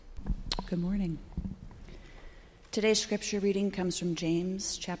Good morning. Today's scripture reading comes from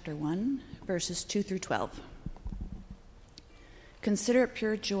James chapter 1, verses 2 through 12. Consider it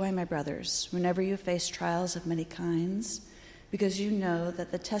pure joy, my brothers, whenever you face trials of many kinds, because you know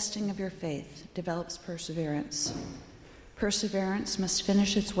that the testing of your faith develops perseverance. Perseverance must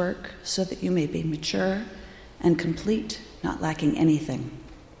finish its work so that you may be mature and complete, not lacking anything.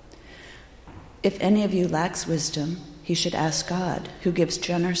 If any of you lacks wisdom, he should ask God, who gives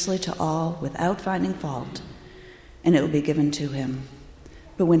generously to all without finding fault, and it will be given to him.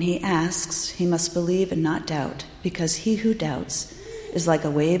 But when he asks, he must believe and not doubt, because he who doubts is like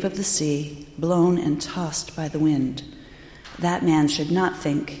a wave of the sea, blown and tossed by the wind. That man should not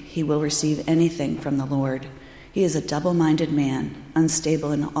think he will receive anything from the Lord. He is a double-minded man,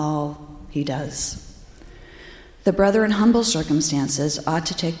 unstable in all he does. The brother in humble circumstances ought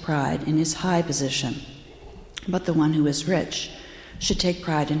to take pride in his high position, but the one who is rich should take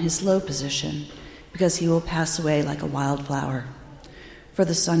pride in his low position, because he will pass away like a wildflower. For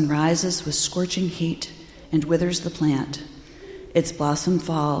the sun rises with scorching heat and withers the plant. Its blossom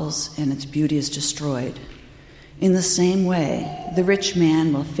falls and its beauty is destroyed. In the same way, the rich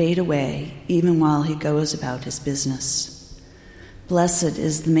man will fade away even while he goes about his business. Blessed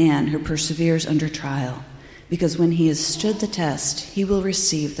is the man who perseveres under trial, because when he has stood the test, he will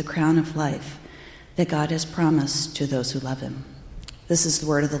receive the crown of life that God has promised to those who love him. This is the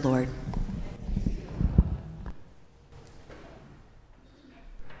word of the Lord.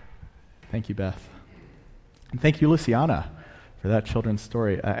 Thank you, Beth. And thank you, Luciana, for that children's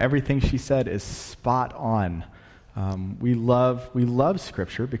story. Everything she said is spot on. We love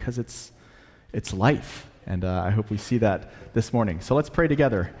Scripture because it's life, and I hope we see that this morning. So let's pray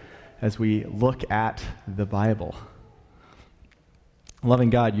together as we look at the Bible.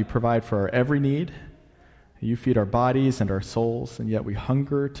 Loving God, you provide for our every need. You feed our bodies and our souls, and yet we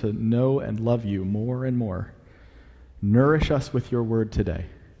hunger to know and love you more and more. Nourish us with your word today.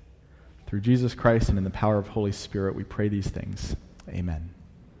 Through Jesus Christ and in the power of Holy Spirit, we pray these things. Amen.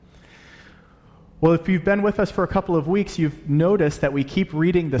 Well, if you've been with us for a couple of weeks, you've noticed that we keep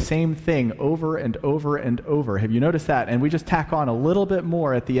reading the same thing over and over and over. Have you noticed that? And we just tack on a little bit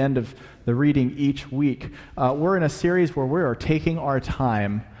more at the end of the reading each week. We're in a series where we are taking our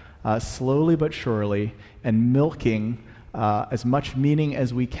time slowly but surely and milking as much meaning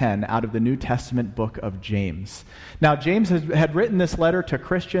as we can out of the New Testament book of James. Now, James had written this letter to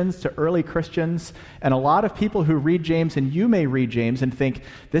Christians, to early Christians, and a lot of people who read James, and you may read James and think,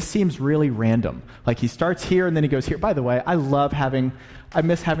 this seems really random. Like he starts here and then he goes here. By the way, I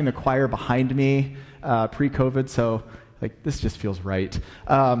miss having the choir behind me pre-COVID, so like this just feels right.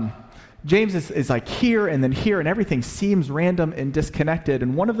 James is like here and then here, and everything seems random and disconnected.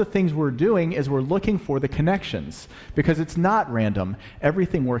 And one of the things we're doing is we're looking for the connections, because it's not random.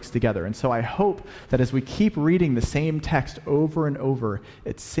 Everything works together. And so I hope that as we keep reading the same text over and over,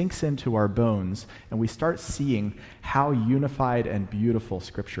 it sinks into our bones, and we start seeing how unified and beautiful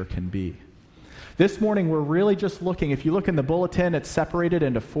Scripture can be. This morning, we're really just looking, if you look in the bulletin, it's separated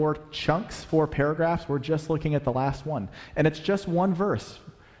into 4 chunks, 4 paragraphs. We're just looking at the last one. And it's just one verse.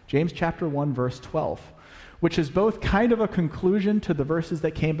 James chapter 1, verse 12, which is both kind of a conclusion to the verses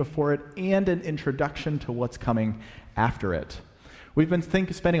that came before it and an introduction to what's coming after it. We've been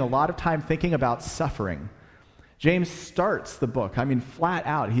spending a lot of time thinking about suffering. James starts the book, flat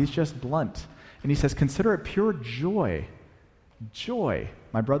out. He's just blunt. And he says, consider it pure joy,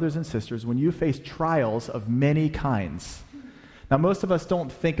 my brothers and sisters, when you face trials of many kinds. Now, most of us don't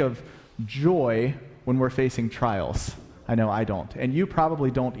think of joy when we're facing trials. I know I don't, and you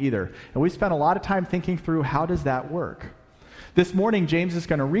probably don't either. And we spent a lot of time thinking through how does that work. This morning, James is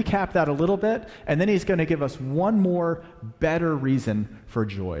going to recap that a little bit, and then he's going to give us one more better reason for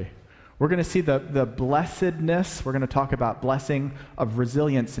joy. We're going to see the blessedness. We're going to talk about blessing of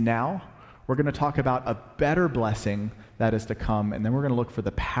resilience now. We're going to talk about a better blessing that is to come, and then we're going to look for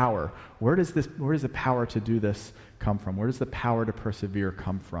the power. Where does the power to do this come from? Where does the power to persevere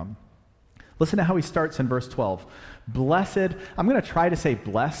come from? Listen to how he starts in verse 12. Blessed, I'm going to try to say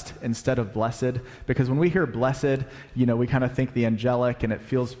blessed instead of blessed, because when we hear blessed, we kind of think the angelic, and it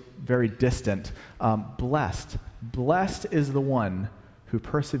feels very distant. Blessed is the one who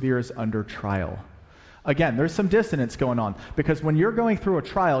perseveres under trial. Again, there's some dissonance going on, because when you're going through a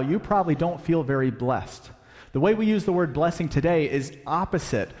trial, you probably don't feel very blessed. The way we use the word blessing today is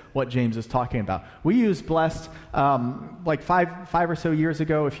opposite what James is talking about. We use blessed like five or so years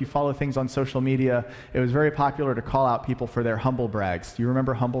ago. If you follow things on social media, it was very popular to call out people for their humble brags. Do you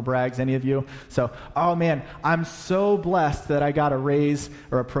remember humble brags, any of you? So, oh man, I'm so blessed that I got a raise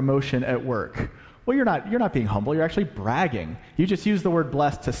or a promotion at work. Well, you're not being humble. You're actually bragging. You just use the word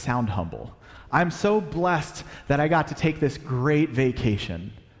blessed to sound humble. I'm so blessed that I got to take this great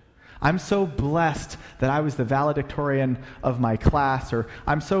vacation. I'm so blessed that I was the valedictorian of my class, or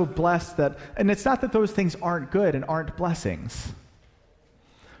I'm so blessed that, and it's not that those things aren't good and aren't blessings.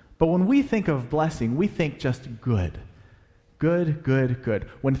 But when we think of blessing, we think just good. Good, good, good.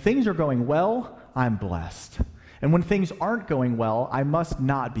 When things are going well, I'm blessed. And when things aren't going well, I must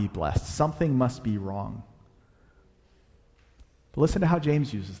not be blessed. Something must be wrong. But listen to how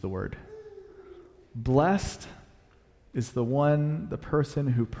James uses the word. Blessed is the person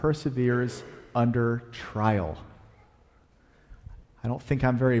who perseveres under trial. I don't think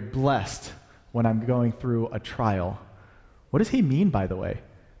I'm very blessed when I'm going through a trial. What does he mean, by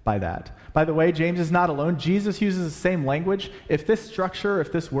that? By the way, James is not alone. Jesus uses the same language. If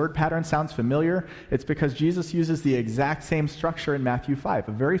this word pattern sounds familiar, it's because Jesus uses the exact same structure in Matthew 5,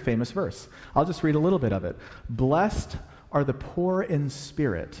 a very famous verse. I'll just read a little bit of it. Blessed are the poor in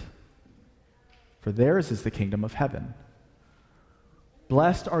spirit, for theirs is the kingdom of heaven.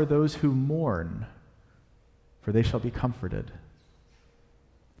 Blessed are those who mourn, for they shall be comforted.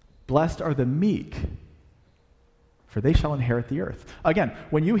 Blessed are the meek, for they shall inherit the earth. Again,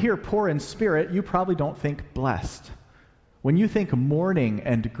 when you hear poor in spirit, you probably don't think blessed. When you think mourning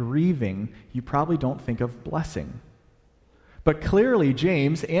and grieving, you probably don't think of blessing. But clearly,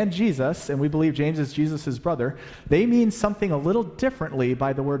 James and Jesus, and we believe James is Jesus' brother, they mean something a little differently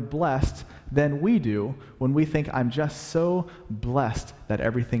by the word blessed than we do when we think I'm just so blessed that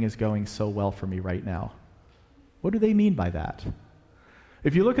everything is going so well for me right now. What do they mean by that?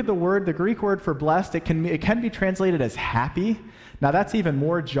 If you look at the Greek word for blessed, it can be translated as happy. Now that's even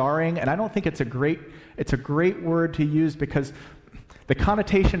more jarring, and I don't think it's a great word to use because the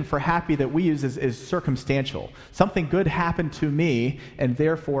connotation for happy that we use is circumstantial. Something good happened to me, and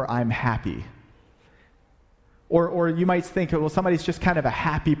therefore I'm happy. Or you might think, well, somebody's just kind of a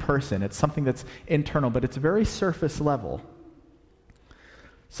happy person. It's something that's internal, but it's very surface level.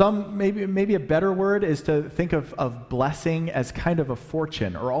 Maybe a better word is to think of blessing as kind of a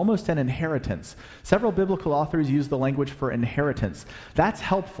fortune or almost an inheritance. Several biblical authors use the language for inheritance. That's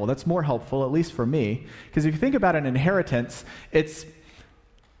helpful. That's more helpful, at least for me, because if you think about an inheritance, it's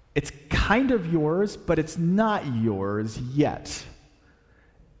kind of yours, but it's not yours yet.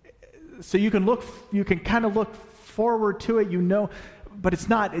 So you can kind of look forward to it, but it's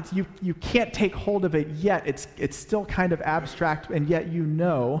not. You can't take hold of it yet. It's still kind of abstract, and yet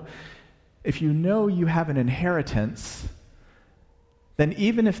if you know you have an inheritance, then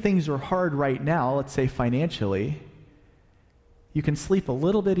even if things are hard right now, let's say financially, you can sleep a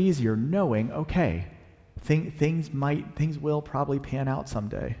little bit easier knowing, okay, things will probably pan out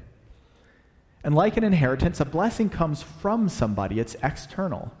someday. And like an inheritance, a blessing comes from somebody. It's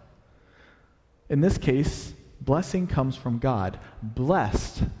external. In this case, blessing comes from God.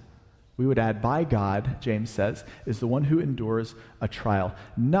 Blessed, we would add by God, James says, is the one who endures a trial.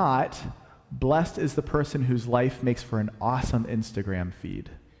 Not blessed is the person whose life makes for an awesome Instagram feed.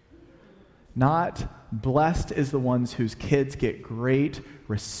 Not blessed is the ones whose kids get great,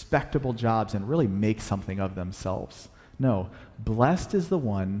 respectable jobs and really make something of themselves. No, blessed is the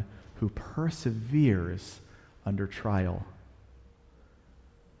one who perseveres under trial.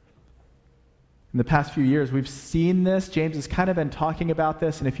 In the past few years, we've seen this. James has kind of been talking about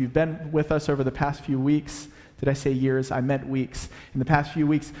this, and if you've been with us over the past few weeks, did I say years? I meant weeks. In the past few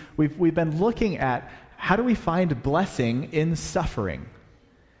weeks, we've been looking at how do we find blessing in suffering?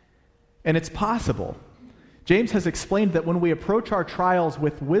 And it's possible. James has explained that when we approach our trials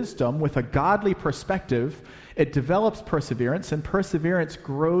with wisdom, with a godly perspective, it develops perseverance, and perseverance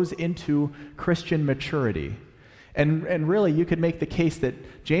grows into Christian maturity. And really, you could make the case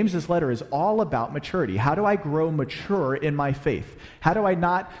that James's letter is all about maturity. How do I grow mature in my faith? How do I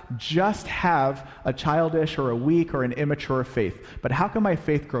not just have a childish or a weak or an immature faith, but how can my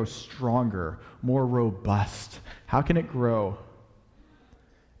faith grow stronger, more robust? How can it grow?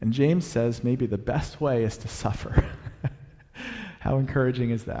 And James says maybe the best way is to suffer. How encouraging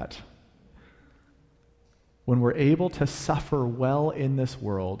is that? When we're able to suffer well in this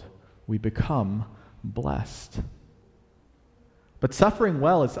world, we become blessed. But suffering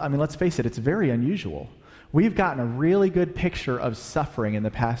well let's face it, it's very unusual. We've gotten a really good picture of suffering in the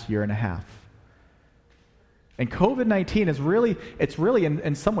past year and a half. And COVID-19 is really,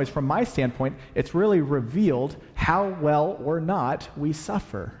 in some ways, from my standpoint, it's really revealed how well or not we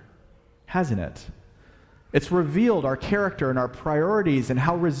suffer, hasn't it? It's revealed our character and our priorities and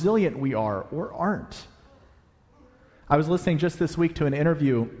how resilient we are or aren't. I was listening just this week to an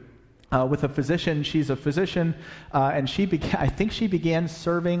interview with a physician. She's a physician, and I think she began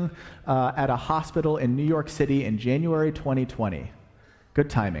serving at a hospital in New York City in January 2020. Good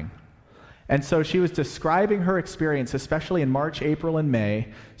timing. And so she was describing her experience, especially in March, April, and May,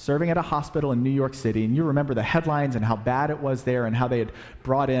 serving at a hospital in New York City. And you remember the headlines and how bad it was there and how they had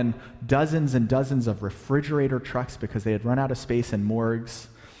brought in dozens and dozens of refrigerator trucks because they had run out of space in morgues.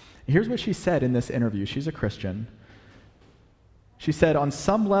 Here's what she said in this interview. She's a Christian. She said, "On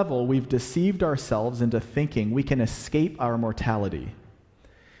some level, we've deceived ourselves into thinking we can escape our mortality.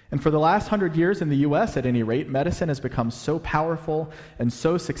 And for the last 100 years in the U.S., at any rate, medicine has become so powerful and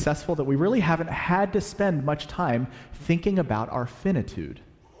so successful that we really haven't had to spend much time thinking about our finitude.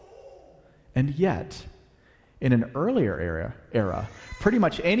 And yet, in an earlier era, pretty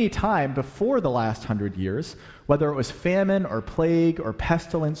much any time before the last 100 years, whether it was famine or plague or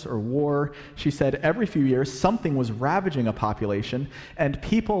pestilence or war," she said, "every few years something was ravaging a population, and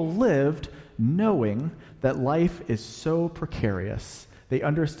people lived knowing that life is so precarious. They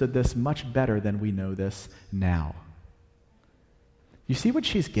understood this much better than we know this now." You see what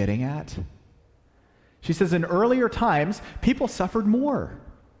she's getting at? She says in earlier times, people suffered more.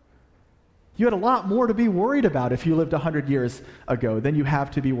 You had a lot more to be worried about if you lived 100 years ago than you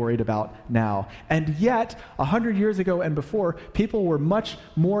have to be worried about now. And yet, 100 years ago and before, people were much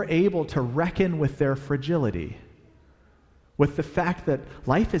more able to reckon with their fragility, with the fact that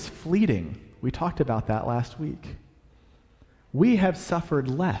life is fleeting. We talked about that last week. We have suffered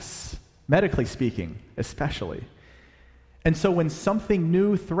less, medically speaking, especially. And so when something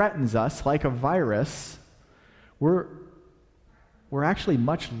new threatens us, like a virus, we're actually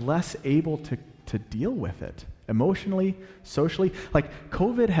much less able to deal with it, emotionally, socially. Like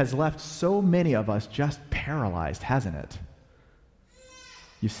COVID has left so many of us just paralyzed, hasn't it?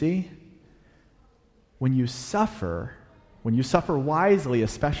 You see? When you suffer wisely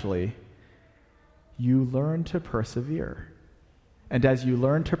especially, you learn to persevere. And as you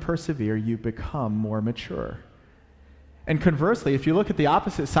learn to persevere, you become more mature. And conversely, if you look at the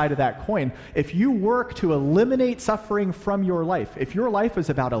opposite side of that coin, if you work to eliminate suffering from your life, if your life is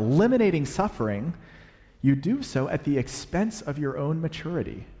about eliminating suffering, you do so at the expense of your own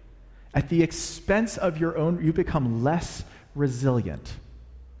maturity. At the expense of you become less resilient.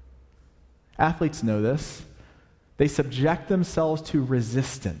 Athletes know this. They subject themselves to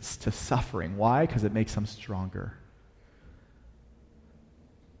resistance, to suffering. Why? Because it makes them stronger.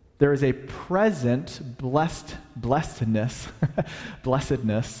 There is a present blessedness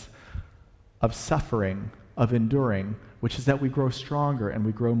of suffering, of enduring, which is that we grow stronger and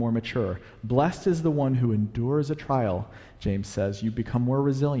we grow more mature. Blessed is the one who endures a trial, James says. You become more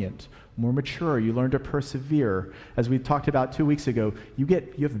resilient, more mature. You learn to persevere. As we talked about 2 weeks ago, you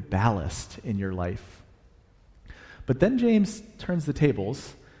have ballast in your life. But then James turns the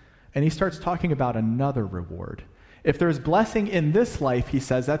tables and he starts talking about another reward. If there's blessing in this life, he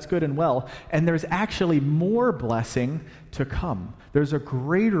says, that's good and well, and there's actually more blessing to come. There's a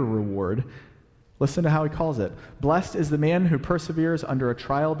greater reward. Listen to how he calls it. Blessed is the man who perseveres under a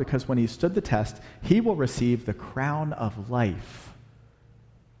trial, because when he stood the test, he will receive the crown of life.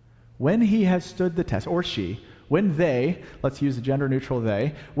 When he has stood the test, or she, when they, let's use the gender-neutral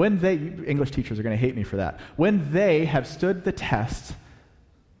they, when they, English teachers are going to hate me for that, when they have stood the test,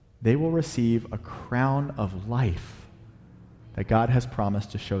 they will receive a crown of life that God has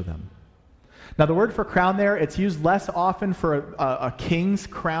promised to show them. Now, the word for crown there, it's used less often for a king's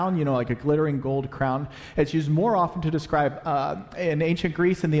crown, like a glittering gold crown. It's used more often to describe, in ancient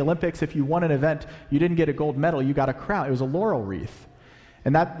Greece, in the Olympics, if you won an event, you didn't get a gold medal, you got a crown. It was a laurel wreath.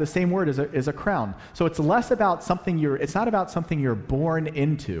 And that the same word is a crown. So it's less about it's not about something you're born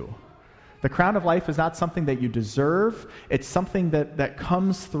into. The crown of life is not something that you deserve. It's something that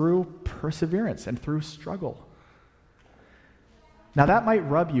comes through perseverance and through struggle. Now, that might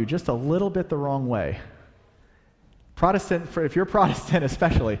rub you just a little bit the wrong way. If you're Protestant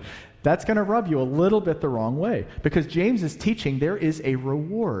especially, that's going to rub you a little bit the wrong way. Because James is teaching there is a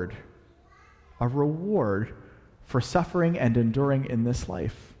reward for suffering and enduring in this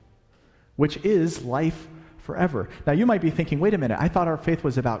life, which is life forever. Now, you might be thinking, wait a minute, I thought our faith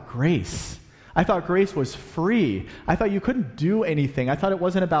was about grace. I thought grace was free. I thought you couldn't do anything. I thought it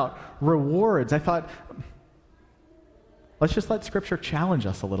wasn't about rewards. Let's just let Scripture challenge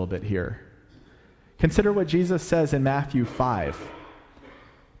us a little bit here. Consider what Jesus says in Matthew 5.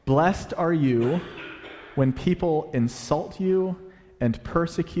 Blessed are you when people insult you and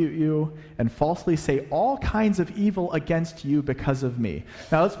persecute you and falsely say all kinds of evil against you because of me.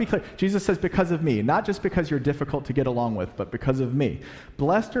 Now let's be clear. Jesus says because of me, not just because you're difficult to get along with, but because of me.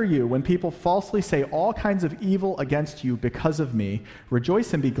 Blessed are you when people falsely say all kinds of evil against you because of me.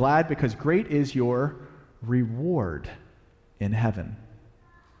 Rejoice and be glad, because great is your reward in heaven.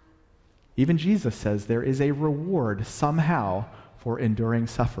 Even Jesus says there is a reward somehow for enduring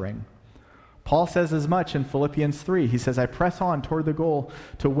suffering. Paul says as much in Philippians 3. He says, I press on toward the goal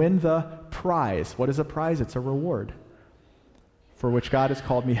to win the prize. What is a prize? It's a reward for which God has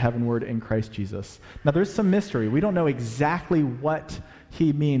called me heavenward in Christ Jesus. Now there's some mystery. We don't know exactly what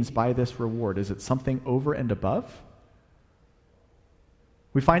he means by this reward. Is it something over and above?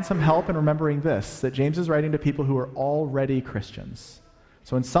 We find some help in remembering this, that James is writing to people who are already Christians.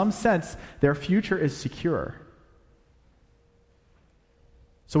 So in some sense, their future is secure.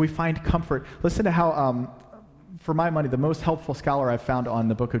 So we find comfort. Listen to how, for my money, the most helpful scholar I've found on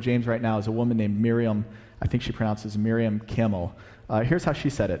the book of James right now is a woman named Miriam. I think she pronounces Miriam Kimmel. Here's how she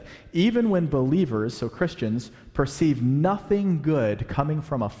said it. Even when believers, so Christians, perceive nothing good coming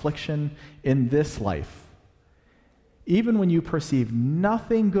from affliction in this life, even when you perceive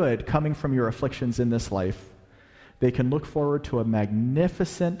nothing good coming from your afflictions in this life, they can look forward to a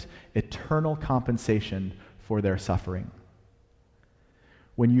magnificent eternal compensation for their suffering.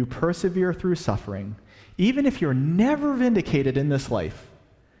 When you persevere through suffering, even if you're never vindicated in this life,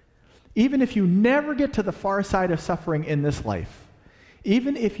 even if you never get to the far side of suffering in this life,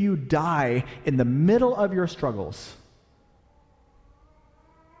 even if you die in the middle of your struggles,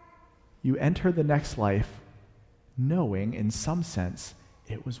 you enter the next life knowing, in some sense,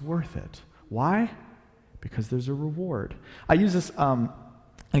 it was worth it. Why? Because there's a reward. I use this, an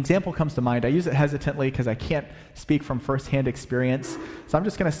example comes to mind. I use it hesitantly because I can't speak from firsthand experience. So I'm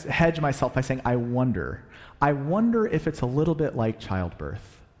just going to hedge myself by saying, I wonder. I wonder if it's a little bit like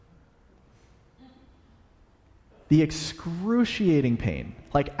childbirth. The excruciating pain,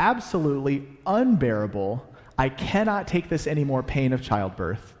 like absolutely unbearable, I cannot take this anymore pain of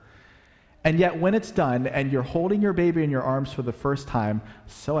childbirth. And yet when it's done and you're holding your baby in your arms for the first time,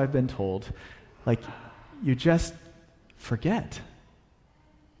 so I've been told, like you just forget.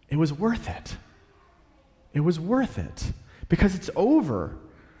 It was worth it. It was worth it because it's over,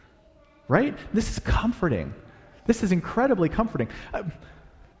 right? This is comforting. This is incredibly comforting.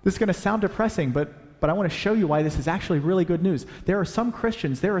 This is going to sound depressing, but I want to show you why this is actually really good news. There are some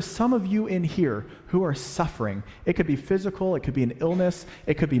Christians, there are some of you in here who are suffering. It could be physical, it could be an illness,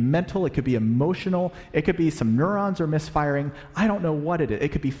 it could be mental, it could be emotional, it could be some neurons are misfiring. I don't know what it is.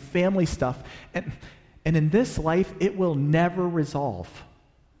 It could be family stuff. And in this life, it will never resolve.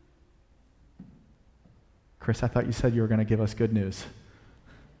 Chris, I thought you said you were going to give us good news.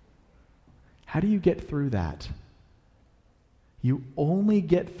 How do you get through that? You only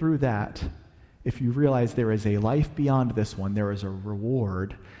get through that if you realize there is a life beyond this one. There is a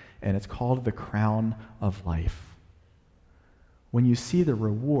reward, and it's called the crown of life. When you see the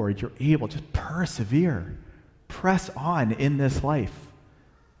reward, you're able to persevere, press on in this life.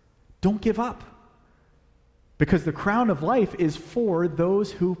 Don't give up, because the crown of life is for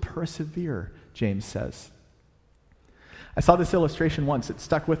those who persevere, James says. I saw this illustration once. It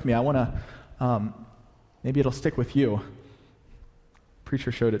stuck with me. I want to, maybe it'll stick with you.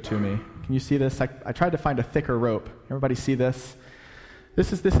 Preacher showed it to me. Can you see this? I tried to find a thicker rope. Everybody see this?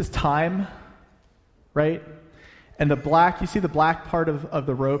 This is time, right? And the black, you see the black part of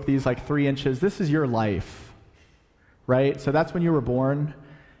the rope, these like 3 inches, this is your life, right? So that's when you were born,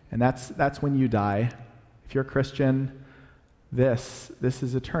 and that's when you die. If you're a Christian, this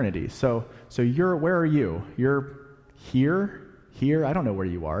is eternity. So where are you? You're here, I don't know where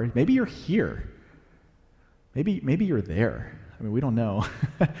you are. Maybe you're here. Maybe you're there. I mean, we don't know.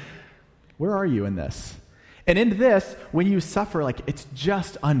 Where are you in this? And in this, when you suffer, like it's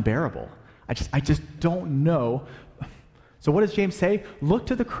just unbearable. I just don't know. So what does James say? Look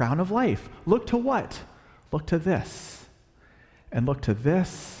to the crown of life. Look to what? Look to this. And look to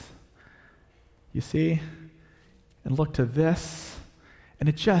this. You see? And look to this. And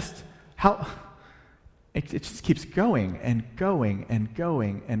it just keeps going and going and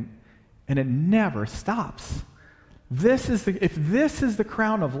going and it never stops. If this is the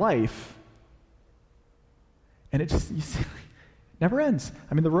crown of life, and it just, you see, it never ends.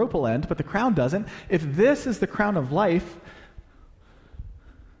 I mean, the rope will end, but the crown doesn't. If this is the crown of life,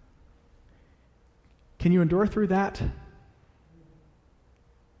 can you endure through that?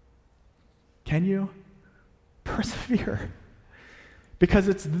 Can you? Persevere. Because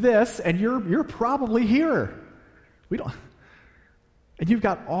it's this, and you're probably here. And you've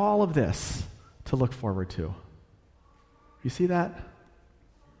got all of this to look forward to. You see that?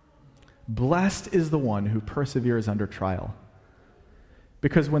 Blessed is the one who perseveres under trial.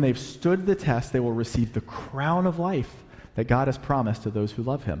 Because when they've stood the test, they will receive the crown of life that God has promised to those who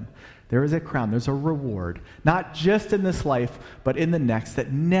love him. There is a crown, there's a reward, not just in this life, but in the next,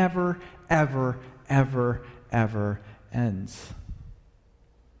 that never, ever, ever, ever ends.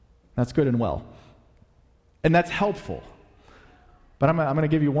 That's good and well. And that's helpful. But I'm going to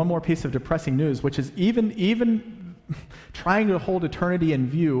give you one more piece of depressing news, which is even trying to hold eternity in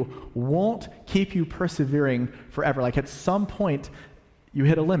view won't keep you persevering forever. Like at some point, you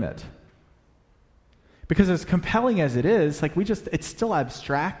hit a limit. Because as compelling as it is, it's still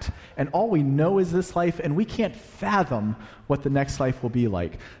abstract, and all we know is this life, and we can't fathom what the next life will be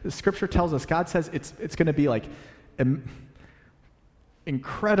like. The Scripture tells us, God says it's going to be like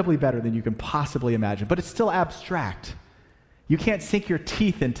incredibly better than you can possibly imagine, but it's still abstract. You can't sink your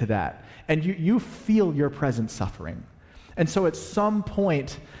teeth into that, and you feel your present suffering. And so at some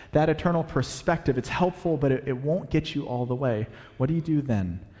point, that eternal perspective, it's helpful, but it won't get you all the way. What do you do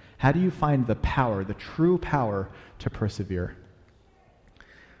then? How do you find the power, the true power, to persevere?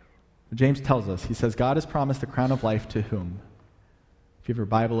 James tells us, he says, God has promised the crown of life to whom? If you have your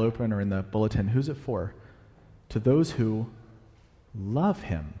Bible open or in the bulletin, who's it for? To those who love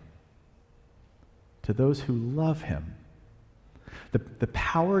him. To those who love him. The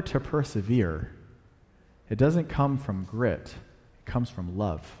power to persevere, it doesn't come from grit, it comes from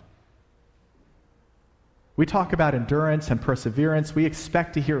love. We talk about endurance and perseverance. We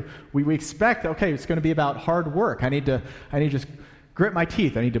expect to hear, we expect, okay, it's going to be about hard work. I need to just grit my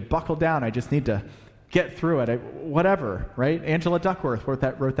teeth. I need to buckle down. I just need to get through it. Whatever, right? Angela Duckworth wrote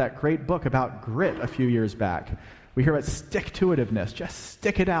that great book about grit a few years back. We hear about stick-to-itiveness. Just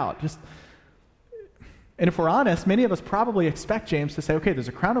stick it out. And if we're honest, many of us probably expect James to say, okay, there's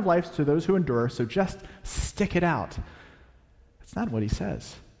a crown of life to those who endure, so just stick it out. That's not what he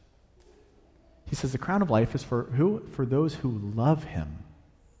says. He says the crown of life is for who? For those who love him.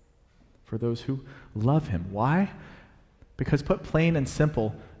 For those who love him. Why? Because put plain and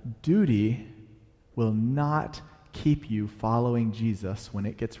simple, duty will not keep you following Jesus when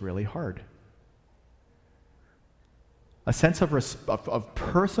it gets really hard. A sense of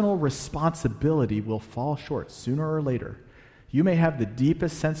personal responsibility will fall short sooner or later. You may have the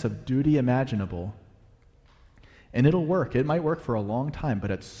deepest sense of duty imaginable, and it'll work. It might work for a long time,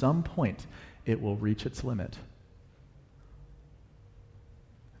 but at some point, it will reach its limit.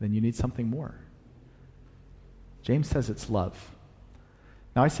 Then you need something more. James says it's love.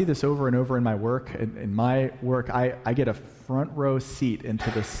 Now, I see this over and over in my work. In my work, I get a front row seat into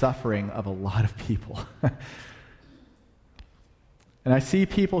the suffering of a lot of people. And I see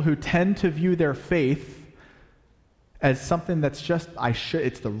people who tend to view their faith as something that's just,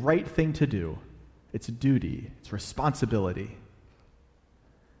 it's the right thing to do. It's a duty. It's responsibility.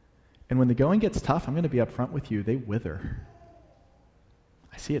 And when the going gets tough, I'm going to be up front with you, they wither.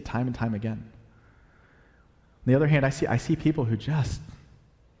 I see it time and time again. On the other hand, I see people who just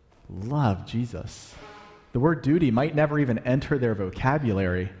love Jesus. The word duty might never even enter their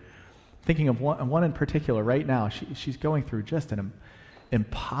vocabulary. Thinking of one in particular right now, she's going through just an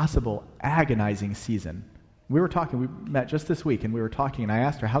impossible, agonizing season. We met just this week, and we were talking, and I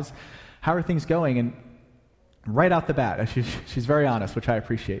asked her, how are things going? And right out the bat, she's very honest, which I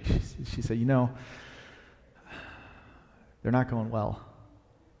appreciate. She said, they're not going well.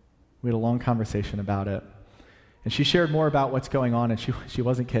 We had a long conversation about it. And she shared more about what's going on, and she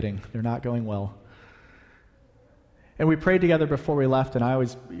wasn't kidding. They're not going well. And we prayed together before we left, and I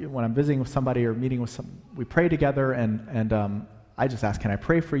always, when I'm visiting with somebody or meeting with we pray together, and I just asked, can I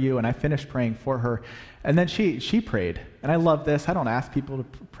pray for you? And I finished praying for her. And then she prayed. And I love this. I don't ask people to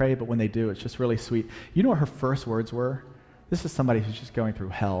pray, but when they do, it's just really sweet. You know what her first words were? This is somebody who's just going through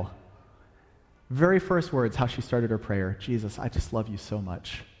hell. Very first words, how she started her prayer. Jesus, I just love you so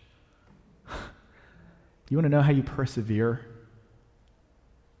much. You want to know how you persevere?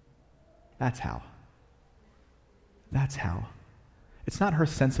 That's how. That's how. It's not her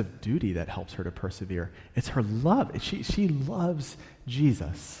sense of duty that helps her to persevere. It's her love. She loves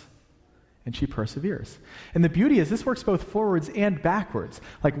Jesus, and she perseveres. And the beauty is this works both forwards and backwards.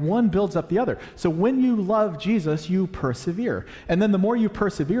 Like one builds up the other. So when you love Jesus, you persevere. And then the more you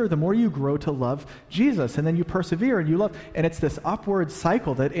persevere, the more you grow to love Jesus. And then you persevere and you love. And it's this upward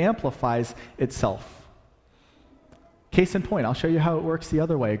cycle that amplifies itself. Case in point, I'll show you how it works the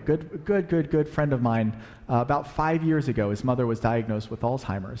other way. A good friend of mine, about 5 years ago, his mother was diagnosed with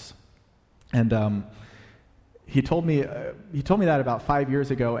Alzheimer's. And he told me that about 5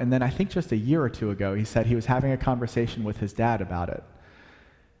 years ago, and then I think just a year or two ago, he said he was having a conversation with his dad about it.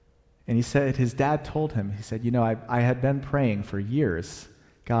 And he said his dad told him, he said, I had been praying for years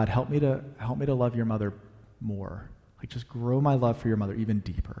God, help me to love your mother more. Like, just grow my love for your mother even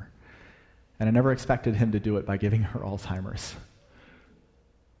deeper. And I never expected him to do it by giving her Alzheimer's.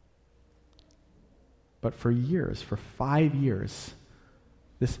 But for years, for 5 years,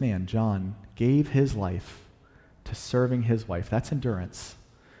 this man, John, gave his life to serving his wife. That's endurance,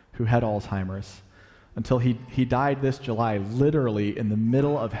 who had Alzheimer's, until he died this July, literally in the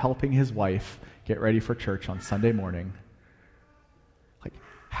middle of helping his wife get ready for church on Sunday morning. Like,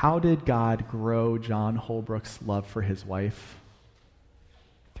 how did God grow John Holbrook's love for his wife?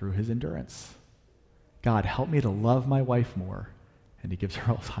 Through his endurance. God, help me to love my wife more. And he gives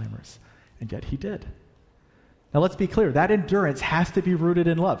her Alzheimer's. And yet he did. Now let's be clear, that endurance has to be rooted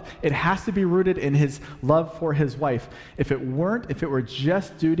in love. It has to be rooted in his love for his wife. If it were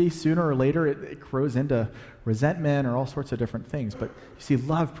just duty, sooner or later it grows into resentment or all sorts of different things. But you see,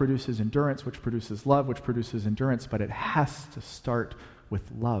 love produces endurance, which produces love, which produces endurance, but it has to start with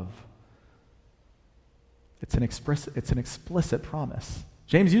love. It's an explicit promise.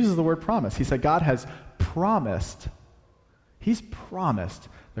 James uses the word promise. He said God has promised, he's promised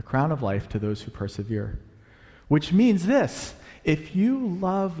the crown of life to those who persevere. Which means this: if you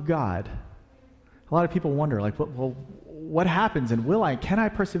love God, a lot of people wonder, like, well, what happens, and can I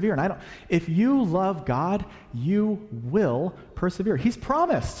persevere? And if you love God, you will persevere. He's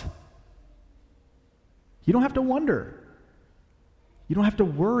promised. You don't have to wonder. You don't have to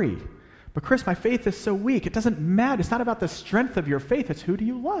worry. But Chris, my faith is so weak. It doesn't matter. It's not about the strength of your faith. It's who do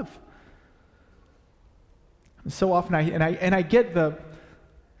you love? And so often I get the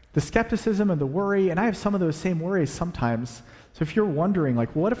skepticism and the worry, and I have some of those same worries sometimes. So if you're wondering,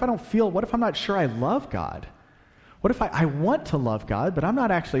 like, what if I'm not sure I love God? What if I want to love God, but I'm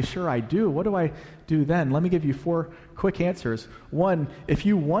not actually sure I do? What do I do then? Let me give you 4 quick answers. 1, if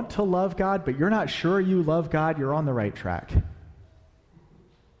you want to love God, but you're not sure you love God, you're on the right track.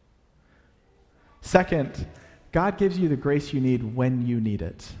 2nd, God gives you the grace you need when you need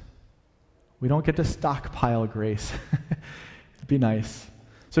it. We don't get to stockpile grace. It'd be nice.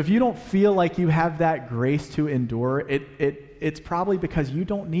 So if you don't feel like you have that grace to endure, it's probably because you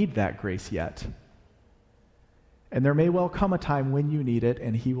don't need that grace yet. And there may well come a time when you need it,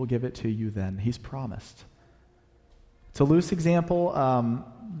 and he will give it to you then. He's promised. It's a loose example.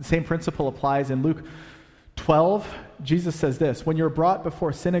 The same principle applies in Luke 12. Jesus says this: when you're brought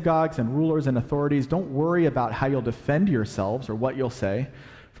before synagogues and rulers and authorities, don't worry about how you'll defend yourselves or what you'll say,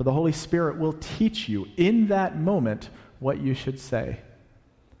 for the Holy Spirit will teach you in that moment what you should say.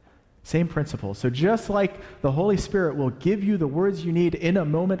 Same principle. So just like the Holy Spirit will give you the words you need in a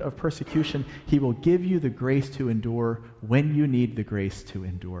moment of persecution, he will give you the grace to endure when you need the grace to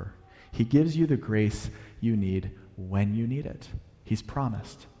endure. He gives you the grace you need when you need it. He's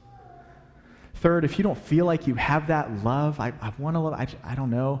promised. 3rd, if you don't feel like you have that love, I want to love, I don't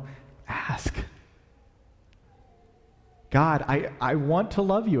know, ask. God, I want to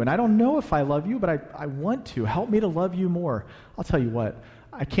love you, and I don't know if I love you, but I want to. Help me to love you more. I'll tell you what,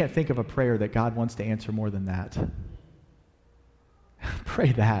 I can't think of a prayer that God wants to answer more than that.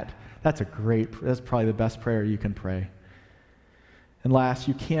 Pray that. That's probably the best prayer you can pray. And last,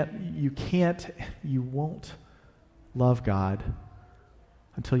 you won't love God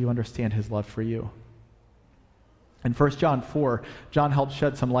until you understand his love for you. In 1 John 4, John helps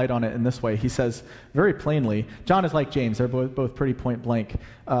shed some light on it in this way. He says very plainly, John is like James, they're both pretty point blank.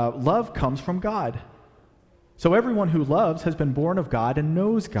 Love comes from God. So everyone who loves has been born of God and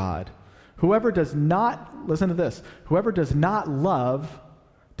knows God. Whoever does not, listen to this, whoever does not love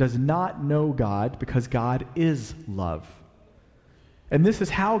does not know God, because God is love. And this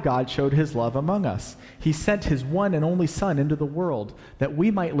is how God showed his love among us. He sent his one and only Son into the world that we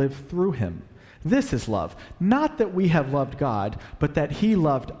might live through him. This is love, not that we have loved God, but that he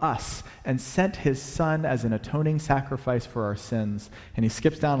loved us and sent his Son as an atoning sacrifice for our sins. And he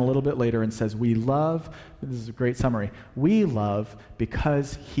skips down a little bit later and says, we love, this is a great summary, we love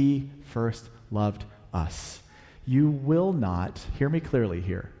because he first loved us. You will not, hear me clearly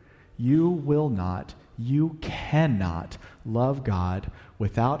here, you cannot love God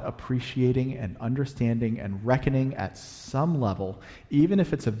without appreciating and understanding and reckoning at some level, even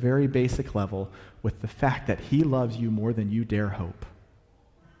if it's a very basic level, with the fact that he loves you more than you dare hope.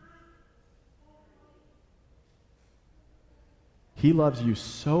 He loves you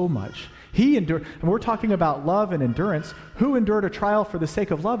so much. He endured, and we're talking about love and endurance. Who endured a trial for the sake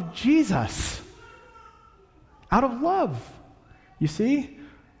of love? Jesus. Out of love. You see?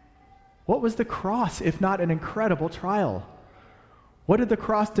 What was the cross if not an incredible trial? What did the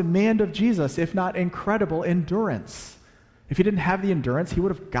cross demand of Jesus if not incredible endurance? If he didn't have the endurance, he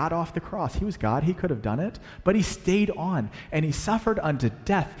would have got off the cross. He was God. He could have done it. But he stayed on, and he suffered unto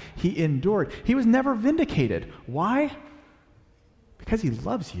death. He endured. He was never vindicated. Why? Because he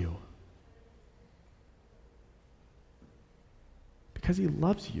loves you. Because he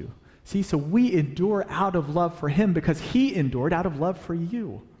loves you. See, so we endure out of love for him because he endured out of love for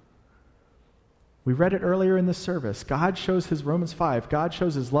you. We read it earlier in the service. God shows his Romans 5. God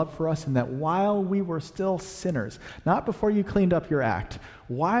shows his love for us in that while we were still sinners, not before you cleaned up your act,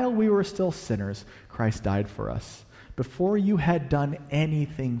 while we were still sinners, Christ died for us. Before you had done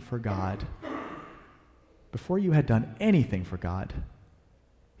anything for God,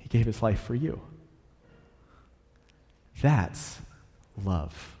 he gave his life for you. That's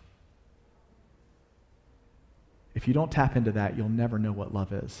love. If you don't tap into that, you'll never know what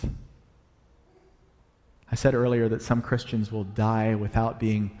love is. I said earlier that some Christians will die without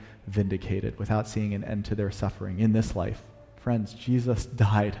being vindicated, without seeing an end to their suffering in this life. Friends, Jesus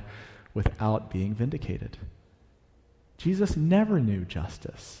died without being vindicated. Jesus never knew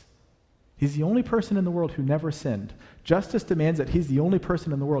justice. He's the only person in the world who never sinned. Justice demands that he's the only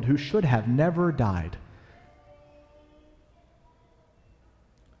person in the world who should have never died.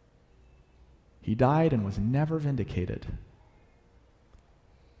 He died and was never vindicated.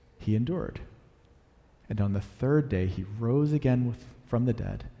 He endured. And on the third day, he rose again from the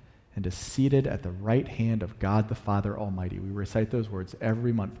dead and is seated at the right hand of God the Father Almighty. We recite those words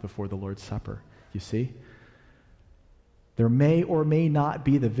every month before the Lord's Supper. You see? There may or may not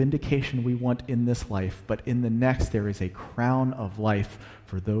be the vindication we want in this life, but in the next there is a crown of life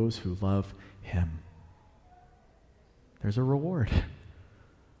for those who love him. There's a reward.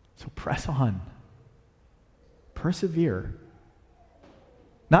 So press on. Persevere.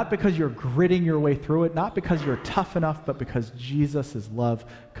 Not because you're gritting your way through it, not because you're tough enough, but because Jesus' love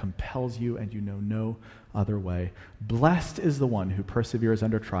compels you and you know no other way. Blessed is the one who perseveres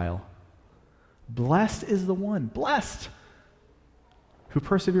under trial. Blessed is the one, blessed, who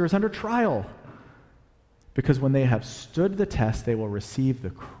perseveres under trial. Because when they have stood the test, they will receive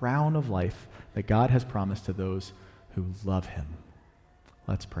the crown of life that God has promised to those who love him.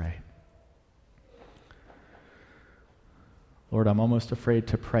 Let's pray. Lord, I'm almost afraid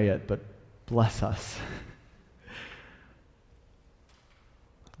to pray it, but bless us.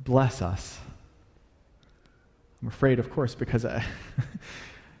 Bless us. I'm afraid, of course, because a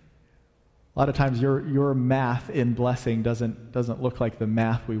lot of times your math in blessing doesn't look like the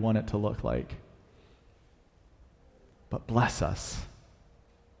math we want it to look like. But bless us.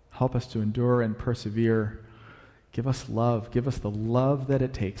 Help us to endure and persevere. Give us love. Give us the love that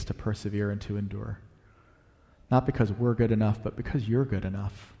it takes to persevere and to endure. Not because we're good enough, but because you're good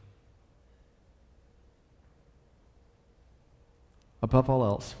enough. Above all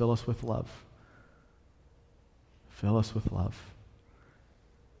else, fill us with love. Fill us with love.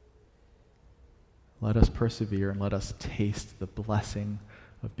 Let us persevere and let us taste the blessing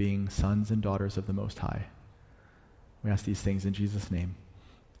of being sons and daughters of the Most High. We ask these things in Jesus' name.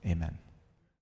 Amen.